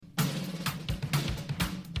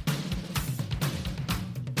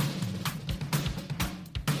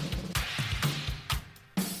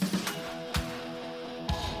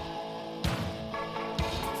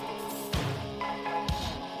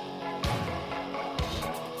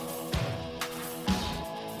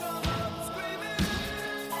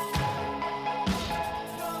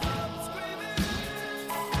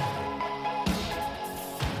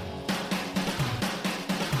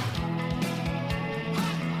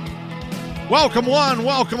Welcome one,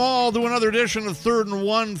 welcome all to another edition of Third and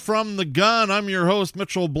One from the Gun. I'm your host,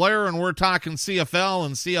 Mitchell Blair, and we're talking CFL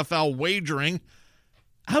and CFL wagering.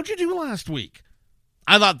 How'd you do last week?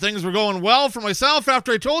 I thought things were going well for myself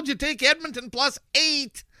after I told you take Edmonton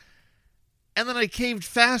 +8. And then I caved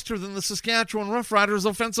faster than the Saskatchewan Roughriders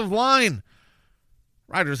offensive line.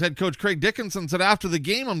 Riders head coach Craig Dickinson said after the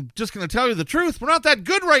game, I'm just going to tell you the truth, we're not that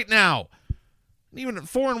good right now. And even at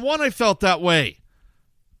 4-1, I felt that way.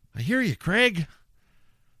 I hear you, Craig.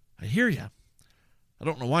 I hear you. I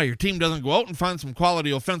don't know why your team doesn't go out and find some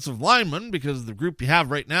quality offensive linemen, because the group you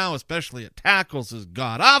have right now, especially at tackles, is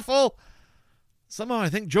god-awful. Somehow I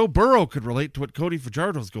think Joe Burrow could relate to what Cody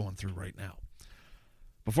Fajardo's going through right now.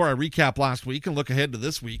 Before I recap last week and look ahead to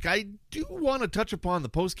this week, I do want to touch upon the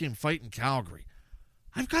post-game fight in Calgary.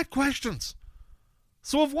 I've got questions.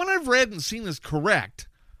 So if what I've read and seen is correct,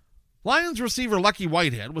 Lions receiver Lucky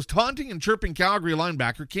Whitehead was taunting and chirping Calgary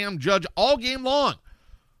linebacker Cam Judge all game long,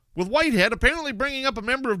 with Whitehead apparently bringing up a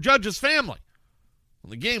member of Judge's family. When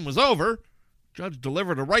the game was over, Judge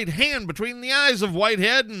delivered a right hand between the eyes of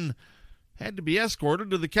Whitehead and had to be escorted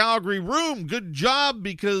to the Calgary room. Good job,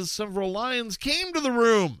 because several Lions came to the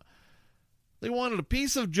room. They wanted a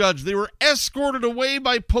piece of Judge. They were escorted away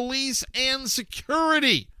by police and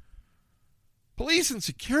security. Police and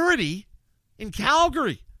security in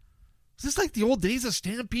Calgary. Is this like the old days of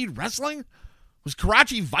Stampede Wrestling? Was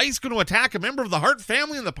Karachi Vice going to attack a member of the Hart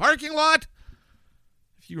family in the parking lot?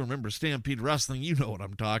 If you remember Stampede Wrestling, you know what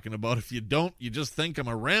I'm talking about. If you don't, you just think I'm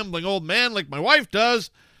a rambling old man like my wife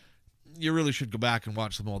does. You really should go back and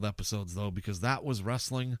watch some old episodes, though, because that was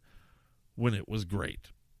wrestling when it was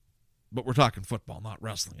great. But we're talking football, not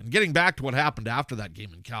wrestling. And getting back to what happened after that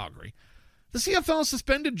game in Calgary, the CFL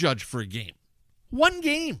suspended Judge for a game. One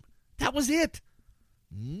game. That was it.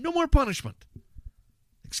 No more punishment.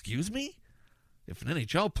 Excuse me? If an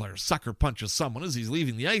NHL player sucker punches someone as he's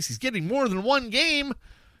leaving the ice, he's getting more than one game.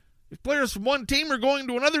 If players from one team are going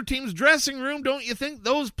to another team's dressing room, don't you think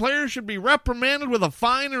those players should be reprimanded with a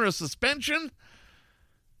fine or a suspension?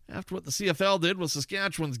 After what the CFL did with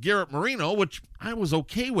Saskatchewan's Garrett Marino, which I was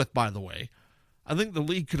okay with, by the way, I think the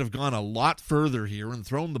league could have gone a lot further here and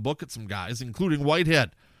thrown the book at some guys, including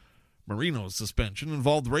Whitehead. Marino's suspension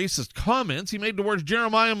involved racist comments he made towards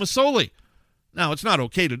Jeremiah Masoli. Now, it's not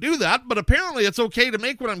okay to do that, but apparently it's okay to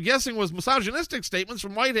make what I'm guessing was misogynistic statements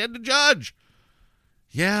from Whitehead to Judge.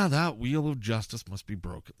 Yeah, that wheel of justice must be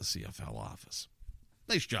broke at the CFL office.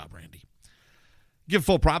 Nice job, Randy. Give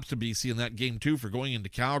full props to BC in that game, too, for going into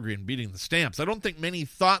Calgary and beating the Stamps. I don't think many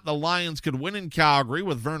thought the Lions could win in Calgary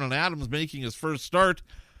with Vernon Adams making his first start.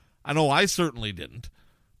 I know I certainly didn't.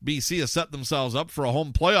 BC has set themselves up for a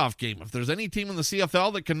home playoff game. If there's any team in the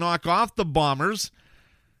CFL that can knock off the Bombers,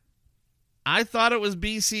 I thought it was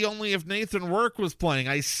BC only if Nathan Work was playing.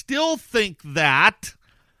 I still think that.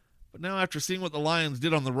 But now after seeing what the Lions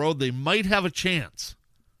did on the road, they might have a chance.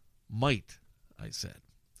 Might, I said.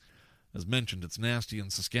 As mentioned, it's nasty in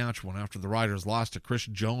Saskatchewan after the Riders lost to Chris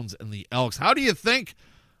Jones and the Elks. How do you think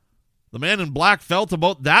the man in black felt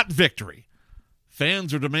about that victory?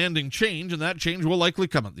 Fans are demanding change, and that change will likely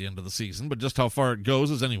come at the end of the season, but just how far it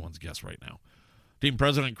goes is anyone's guess right now. Team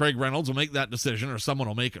president Craig Reynolds will make that decision, or someone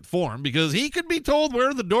will make it for him, because he could be told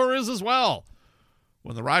where the door is as well.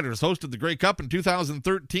 When the Riders hosted the Grey Cup in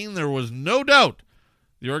 2013, there was no doubt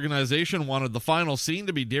the organization wanted the final scene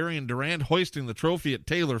to be Darian Durant hoisting the trophy at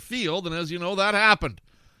Taylor Field, and as you know, that happened.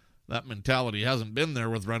 That mentality hasn't been there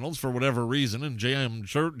with Reynolds for whatever reason, and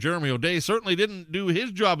Jeremy O'Day certainly didn't do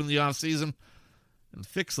his job in the offseason and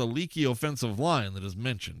fix a leaky offensive line that, as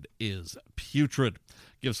mentioned, is putrid.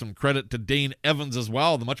 Give some credit to Dane Evans as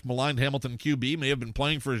well. The much-maligned Hamilton QB may have been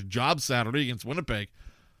playing for his job Saturday against Winnipeg,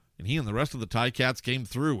 and he and the rest of the Ticats came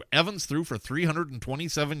through. Evans threw for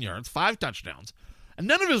 327 yards, 5 touchdowns, and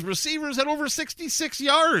none of his receivers had over 66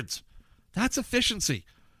 yards. That's efficiency.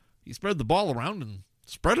 He spread the ball around and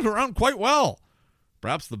spread it around quite well.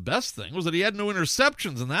 Perhaps the best thing was that he had no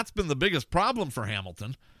interceptions, and that's been the biggest problem for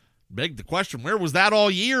Hamilton. Begged the question, where was that all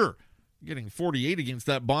year? Getting 48 against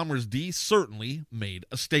that Bombers D certainly made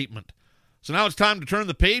a statement. So now it's time to turn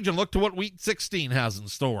the page and look to what Week 16 has in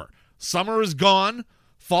store. Summer is gone.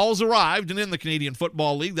 Fall's arrived, and in the Canadian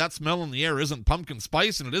Football League, that smell in the air isn't pumpkin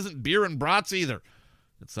spice, and it isn't beer and brats either.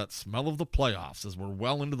 It's that smell of the playoffs as we're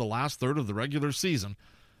well into the last third of the regular season.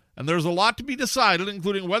 And there's a lot to be decided,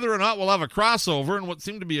 including whether or not we'll have a crossover, and what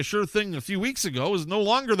seemed to be a sure thing a few weeks ago is no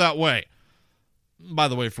longer that way. By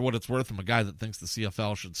the way, for what it's worth, I'm a guy that thinks the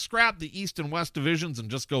CFL should scrap the East and West divisions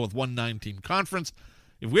and just go with one 9-team conference.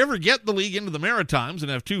 If we ever get the league into the Maritimes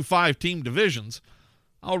and have 2 5-team divisions,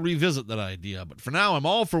 I'll revisit that idea. But for now, I'm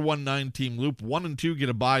all for 1 9-team loop. 1 and 2 get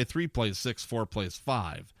a bye. 3 plays 6, 4 plays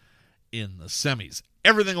 5 in the semis.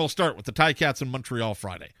 Everything will start with the Ticats in Montreal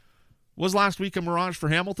Friday. Was last week a mirage for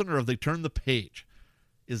Hamilton, or have they turned the page?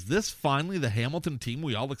 Is this finally the Hamilton team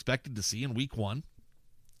we all expected to see in week 1?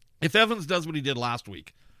 If Evans does what he did last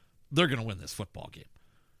week, they're going to win this football game.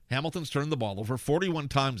 Hamilton's turned the ball over 41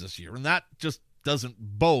 times this year, and that just doesn't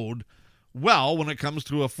bode well when it comes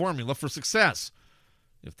to a formula for success.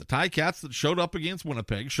 If the Ticats that showed up against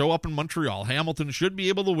Winnipeg show up in Montreal, Hamilton should be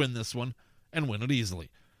able to win this one and win it easily.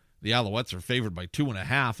 The Alouettes are favored by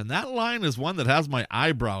 2.5, and that line is one that has my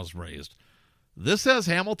eyebrows raised. This has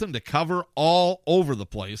Hamilton to cover all over the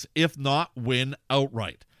place, if not win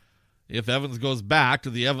outright. If Evans goes back to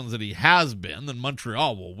the Evans that he has been, then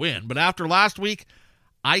Montreal will win. But after last week,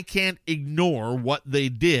 I can't ignore what they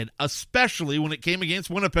did, especially when it came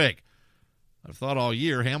against Winnipeg. I've thought all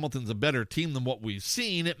year Hamilton's a better team than what we've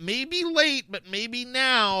seen. It may be late, but maybe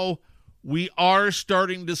now we are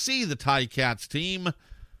starting to see the Ticats team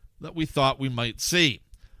that we thought we might see.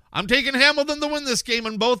 I'm taking Hamilton to win this game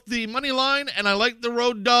in both the money line, and I like the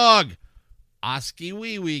road dog. Oski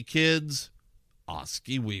wee wee, kids.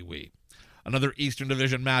 Oski wee wee. Another Eastern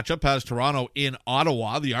Division matchup has Toronto in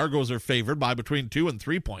Ottawa. The Argos are favored by between 2 and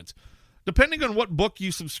 3 points. Depending on what book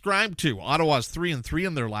you subscribe to, Ottawa's 3-3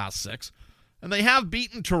 in their last 6, and they have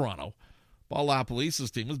beaten Toronto. Paul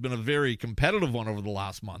LaPolice's team has been a very competitive one over the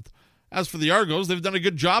last month. As for the Argos, they've done a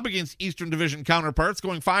good job against Eastern Division counterparts,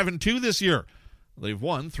 going 5-2 this year. They've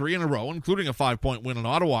won 3 in a row, including a 5-point win in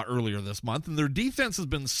Ottawa earlier this month, and their defense has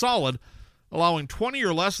been solid, allowing 20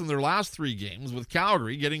 or less in their last 3 games, with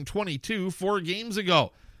Calgary getting 22 4 games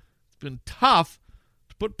ago. It's been tough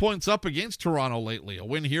to put points up against Toronto lately. A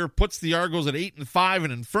win here puts the Argos at 8-5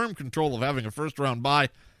 and in firm control of having a first-round bye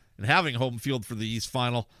and having home field for the East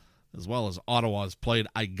Final, as well as Ottawa has played.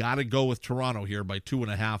 I got to go with Toronto here by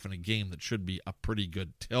 2.5 in a game that should be a pretty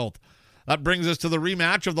good tilt. That brings us to the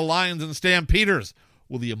rematch of the Lions and Stampeders.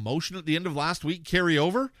 Will the emotion at the end of last week carry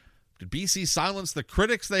over? Did BC silence the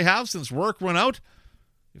critics they have since Rourke went out?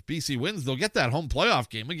 If BC wins, they'll get that home playoff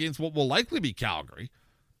game against what will likely be Calgary.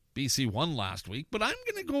 BC won last week, but I'm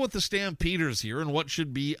going to go with the Stampeders here in what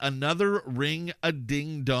should be another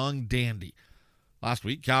ring-a-ding-dong dandy. Last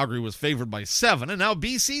week, Calgary was favored by 7, and now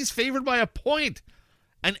BC's favored by a point.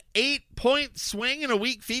 An 8-point swing in a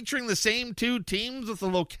week featuring the same 2 teams with the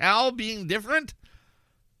locale being different?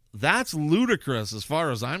 That's ludicrous as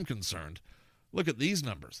far as I'm concerned. Look at these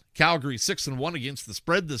numbers. Calgary 6-1 against the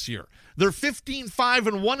spread this year. They're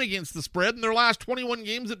 15-5-1 against the spread in their last 21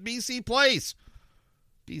 games at BC Place.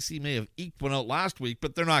 BC may have eked one out last week,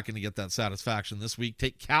 but they're not going to get that satisfaction this week.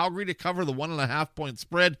 Take Calgary to cover the 1.5-point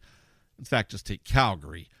spread. In fact, just take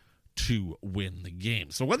Calgary to win the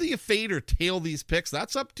game. So whether you fade or tail these picks,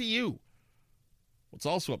 that's up to you. What's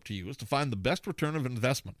also up to you is to find the best return of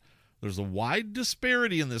investment. There's a wide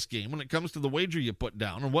disparity in this game when it comes to the wager you put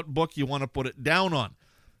down and what book you want to put it down on.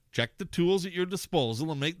 Check the tools at your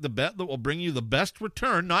disposal and make the bet that will bring you the best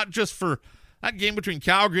return, not just for that game between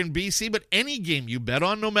Calgary and BC, but any game you bet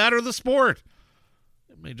on, no matter the sport.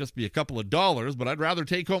 It may just be a couple of dollars, but I'd rather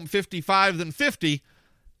take home 55 than 50,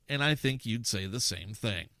 and I think you'd say the same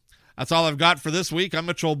thing. That's all I've got for this week. I'm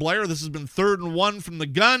Mitchell Blair. This has been 3rd and 1 from the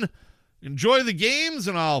gun. Enjoy the games,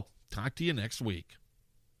 and I'll talk to you next week.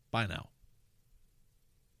 Bye now.